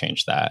I could have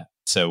changed that.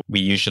 So we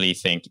usually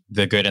think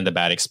the good and the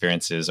bad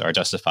experiences are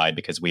justified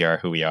because we are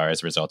who we are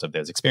as a result of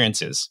those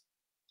experiences.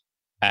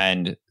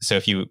 And so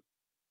if you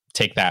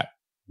take that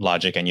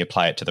logic and you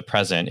apply it to the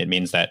present, it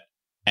means that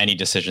any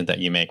decision that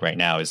you make right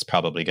now is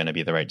probably going to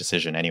be the right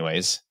decision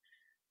anyways.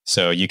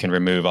 So you can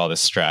remove all the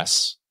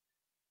stress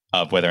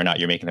of whether or not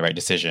you're making the right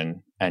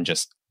decision and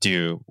just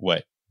do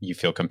what you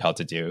feel compelled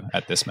to do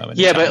at this moment.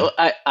 Yeah, but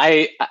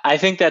I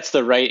think that's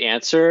the right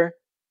answer.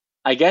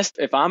 I guess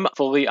if I'm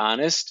fully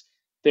honest,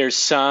 there's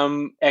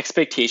some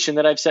expectation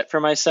that I've set for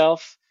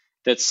myself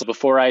that's,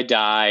 before I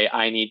die,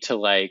 I need to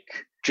like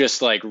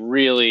just like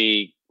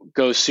really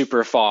go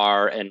super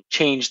far and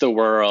change the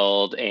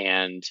world.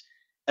 And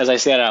as I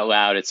say it out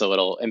loud, it's a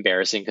little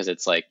embarrassing because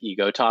it's like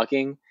ego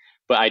talking.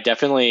 But I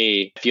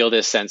definitely feel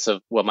this sense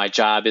of, well, my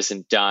job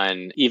isn't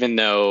done, even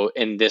though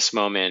in this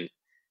moment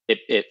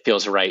it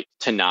feels right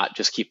to not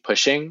just keep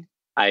pushing.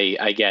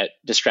 I get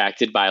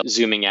distracted by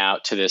zooming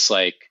out to this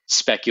like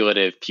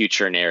speculative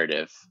future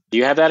narrative. Do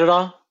you have that at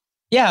all?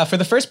 Yeah, for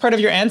the first part of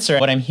your answer,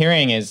 what I'm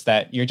hearing is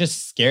that you're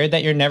just scared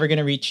that you're never going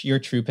to reach your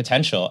true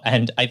potential.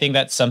 And I think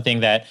that's something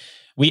that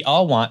we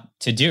all want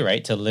to do,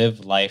 right? To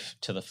live life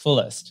to the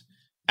fullest.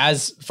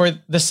 As for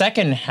the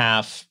second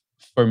half,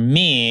 for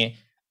me,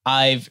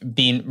 I've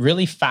been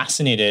really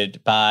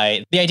fascinated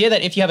by the idea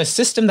that if you have a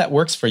system that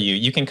works for you,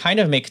 you can kind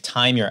of make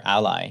time your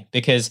ally.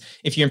 Because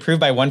if you improve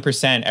by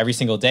 1% every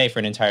single day for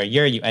an entire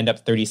year, you end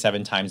up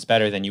 37 times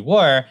better than you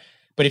were.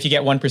 But if you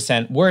get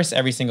 1% worse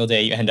every single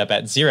day, you end up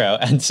at 0.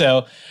 And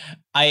so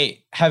I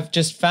have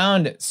just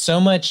found so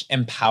much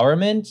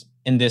empowerment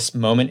in this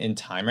moment in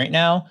time right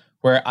now,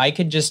 where I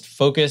could just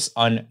focus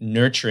on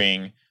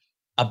nurturing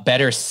a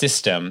better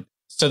system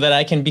so that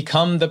I can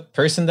become the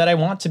person that I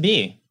want to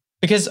be.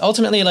 Because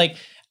ultimately, like,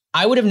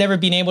 I would have never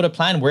been able to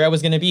plan where I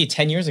was going to be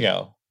 10 years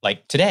ago,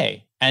 like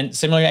today. And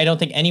similarly, I don't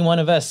think any one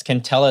of us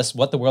can tell us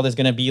what the world is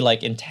going to be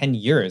like in 10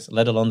 years,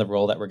 let alone the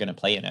role that we're going to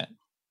play in it.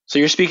 So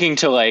you're speaking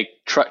to like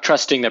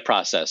trusting the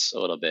process a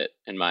little bit,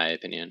 in my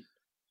opinion.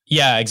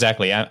 Yeah,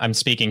 exactly. I'm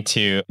speaking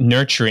to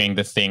nurturing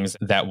the things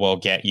that will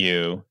get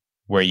you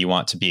where you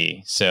want to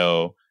be.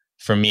 So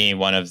for me,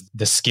 one of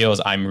the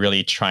skills I'm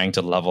really trying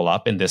to level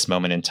up in this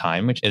moment in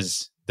time, which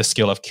is the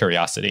skill of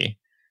curiosity.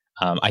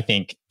 I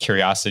think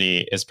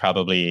curiosity is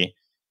probably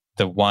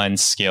the one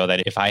skill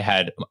that if I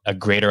had a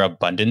greater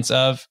abundance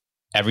of,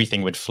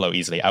 everything would flow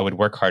easily. I would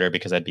work harder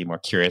because I'd be more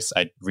curious.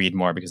 I'd read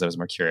more because I was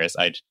more curious.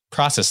 I'd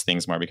process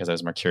things more because I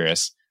was more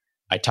curious.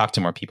 I'd talk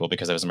to more people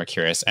because I was more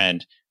curious.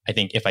 And I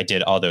think if I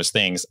did all those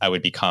things, I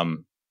would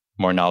become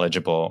more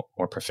knowledgeable,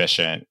 more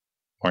proficient,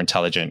 more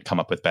intelligent, come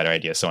up with better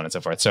ideas, so on and so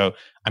forth. So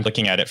I'm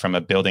looking at it from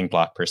a building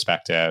block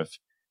perspective.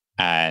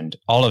 And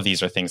all of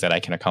these are things that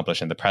I can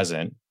accomplish in the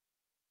present,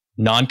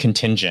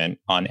 non-contingent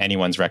on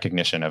anyone's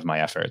recognition of my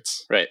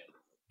efforts. Right.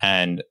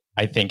 And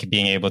I think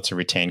being able to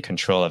retain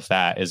control of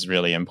that is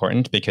really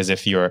important, because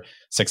if your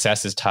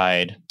success is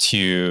tied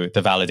to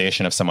the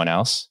validation of someone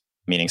else,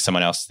 meaning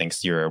someone else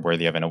thinks you're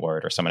worthy of an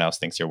award or someone else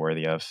thinks you're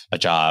worthy of a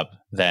job,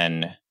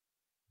 then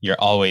you're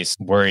always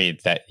worried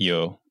that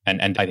you,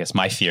 and I guess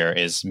my fear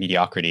is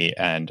mediocrity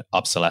and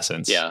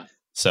obsolescence. Yeah.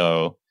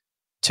 So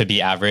to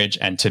be average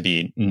and to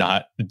be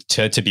not,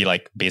 to be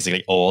like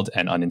basically old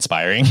and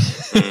uninspiring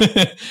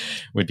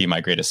would be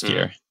my greatest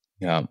fear.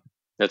 Yeah.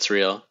 That's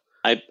real.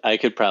 I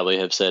could probably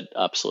have said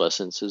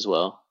obsolescence as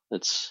well.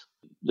 It's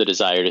the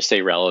desire to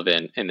stay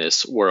relevant in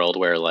this world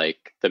where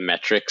like the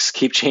metrics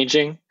keep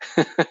changing.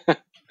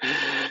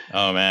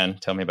 Oh man,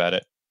 tell me about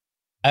it.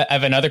 I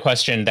have another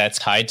question that's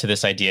tied to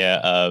this idea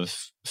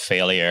of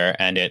failure,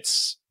 and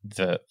it's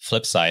the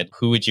flip side.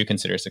 Who would you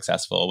consider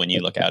successful when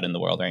you look out in the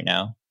world right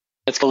now?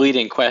 It's a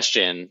leading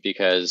question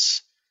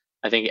because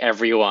I think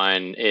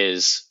everyone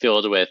is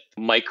filled with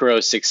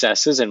micro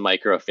successes and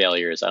micro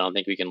failures. I don't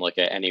think we can look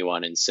at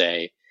anyone and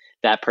say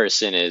that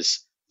person is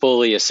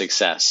fully a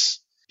success,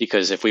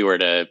 because if we were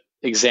to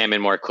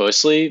examine more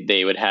closely,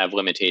 they would have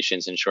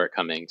limitations and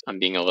shortcomings. I'm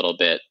being a little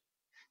bit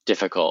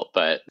difficult,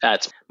 but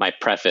that's my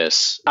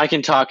preface. I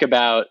can talk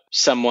about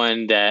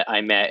someone that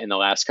I met in the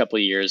last couple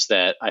of years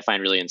that I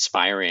find really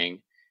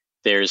inspiring.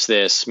 There's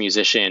this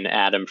musician,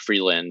 Adam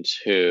Freeland,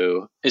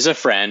 who is a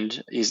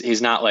friend.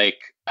 He's not like,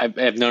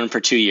 I've known him for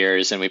 2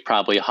 years, and we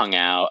probably hung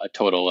out a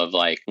total of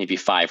like maybe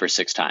 5 or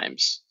 6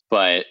 times.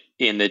 But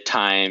in the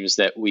times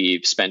that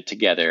we've spent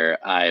together,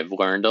 I've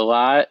learned a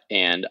lot,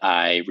 and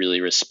I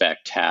really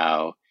respect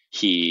how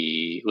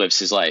he lives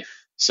his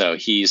life. So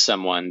he's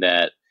someone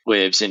that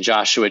lives in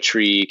Joshua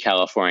Tree,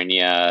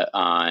 California,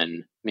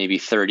 on maybe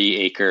 30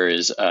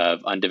 acres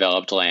of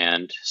undeveloped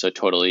land, so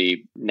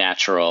totally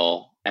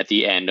natural, at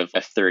the end of a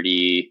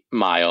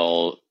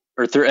 30-mile,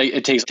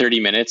 it takes 30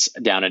 minutes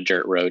down a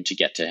dirt road to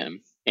get to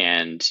him.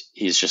 And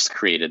he's just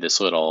created this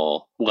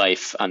little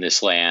life on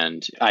this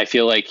land. I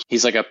feel like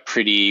he's like a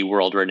pretty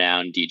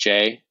world-renowned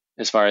DJ,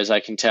 as far as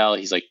I can tell.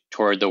 He's like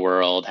toured the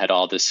world, had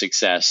all this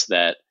success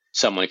that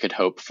someone could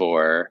hope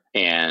for,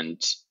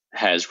 and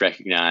has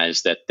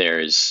recognized that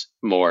there's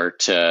more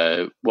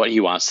to what he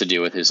wants to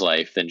do with his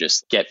life than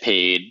just get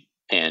paid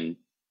and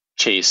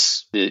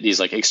chase these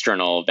like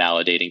external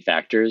validating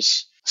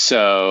factors.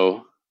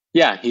 So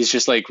yeah, he's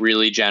just like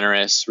really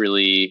generous,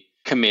 really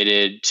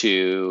committed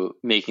to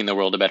making the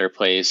world a better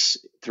place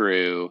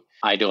through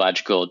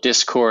ideological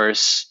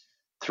discourse,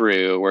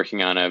 through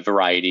working on a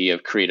variety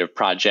of creative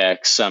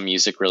projects, some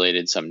music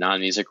related, some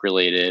non-music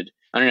related.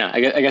 I don't know.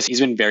 I guess he's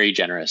been very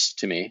generous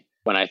to me.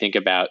 When I think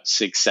about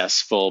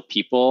successful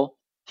people,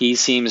 he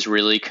seems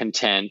really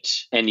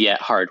content and yet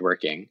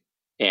hardworking.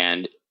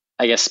 And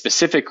I guess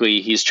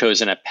specifically, he's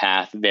chosen a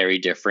path very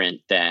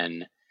different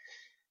than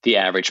the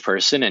average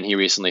person. And he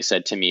recently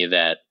said to me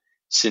that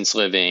since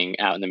living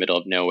out in the middle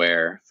of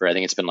nowhere for, I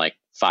think it's been like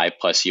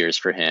 5+ years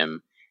for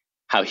him,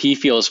 how he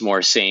feels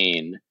more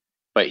sane,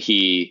 but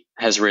he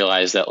has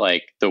realized that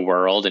like the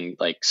world and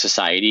like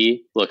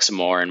society looks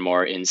more and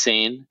more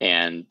insane.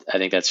 And I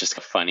think that's just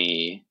a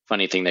funny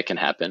thing that can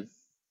happen.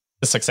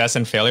 The success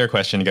and failure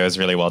question goes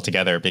really well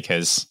together,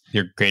 because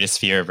your greatest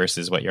fear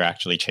versus what you're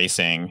actually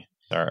chasing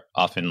are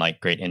often like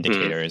great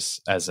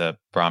indicators as a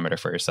barometer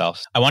for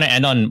yourself. I want to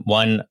end on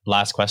one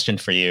last question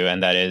for you.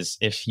 And that is,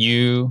 if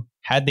you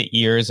had the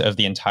ears of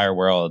the entire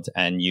world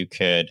and you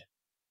could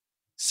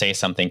say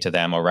something to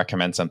them or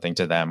recommend something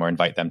to them or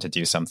invite them to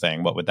do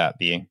something, what would that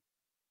be?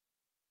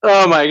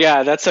 Oh my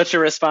God, that's such a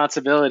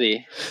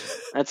responsibility.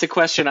 That's a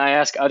question I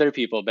ask other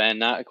people, Ben,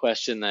 not a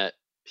question that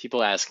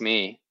people ask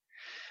me.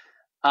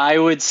 I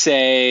would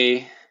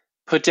say,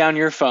 put down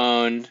your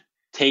phone,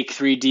 take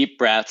 3 deep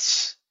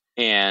breaths,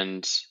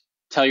 and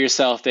tell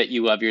yourself that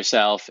you love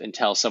yourself and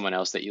tell someone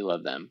else that you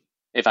love them.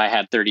 If I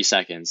had 30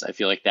 seconds, I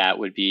feel like that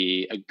would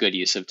be a good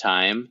use of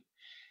time.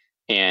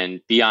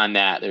 And beyond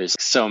that, there's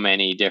so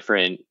many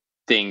different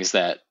things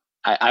that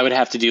I would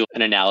have to do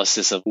an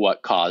analysis of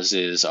what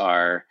causes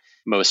are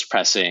most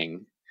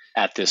pressing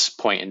at this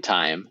point in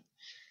time.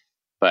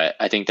 But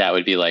I think that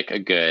would be like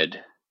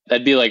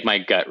that'd be like my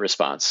gut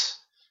response.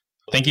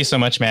 Thank you so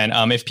much, man.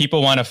 If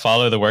people want to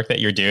follow the work that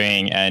you're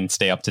doing and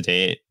stay up to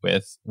date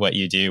with what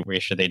you do, where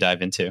should they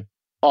dive into?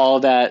 All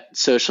that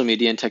social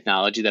media and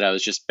technology that I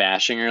was just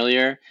bashing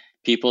earlier,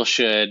 people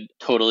should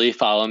totally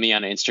follow me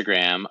on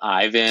Instagram,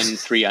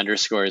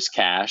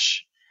 Ivan3_cash,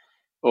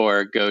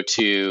 or go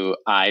to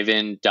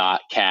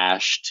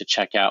ivan.cash to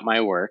check out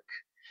my work.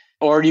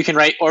 Or you can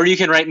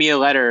write me a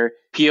letter,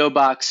 P.O.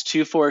 Box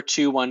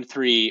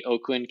 24213,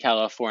 Oakland,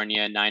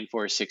 California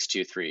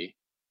 94623.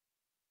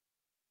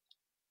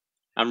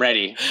 I'm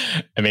ready.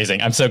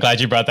 Amazing. I'm so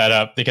glad you brought that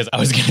up, because I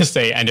was going to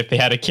say, and if they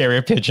had a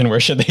carrier pigeon, where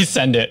should they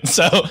send it?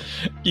 So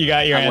you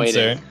got your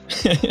answer.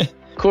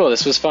 Cool.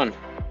 This was fun.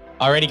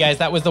 Alrighty, guys,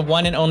 that was the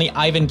one and only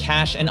Ivan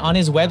Cash. And on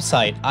his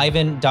website,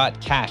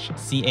 ivan.cash,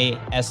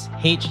 CASH,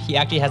 he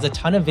actually has a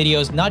ton of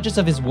videos, not just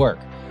of his work,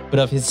 but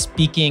of his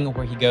speaking,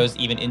 where he goes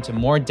even into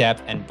more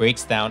depth and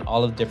breaks down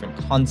all of the different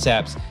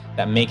concepts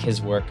that make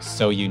his work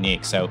so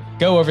unique. So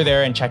go over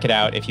there and check it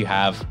out if you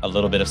have a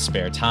little bit of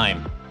spare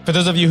time. For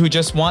those of you who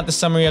just want the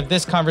summary of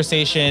this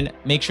conversation,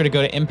 make sure to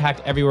go to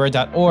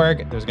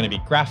impacteverywhere.org. There's going to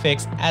be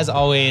graphics, as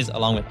always,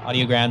 along with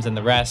audiograms and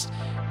the rest,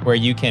 where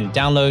you can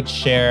download,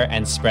 share,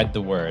 and spread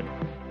the word.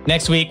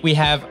 Next week, we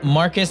have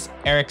Marcus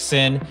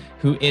Erickson,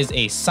 who is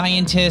a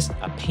scientist,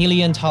 a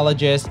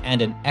paleontologist,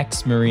 and an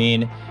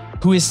ex-Marine,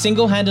 who is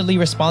single-handedly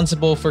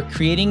responsible for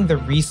creating the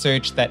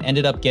research that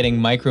ended up getting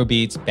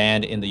microbeads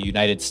banned in the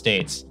United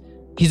States.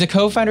 He's a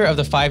co-founder of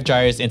the Five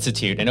Gyres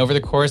Institute, and over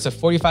the course of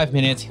 45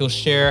 minutes, he'll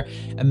share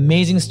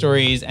amazing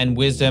stories and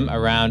wisdom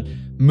around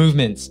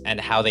movements and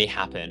how they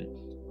happen.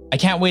 I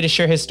can't wait to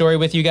share his story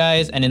with you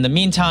guys. And in the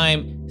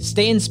meantime,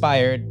 stay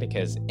inspired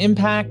because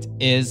impact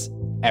is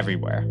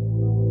everywhere.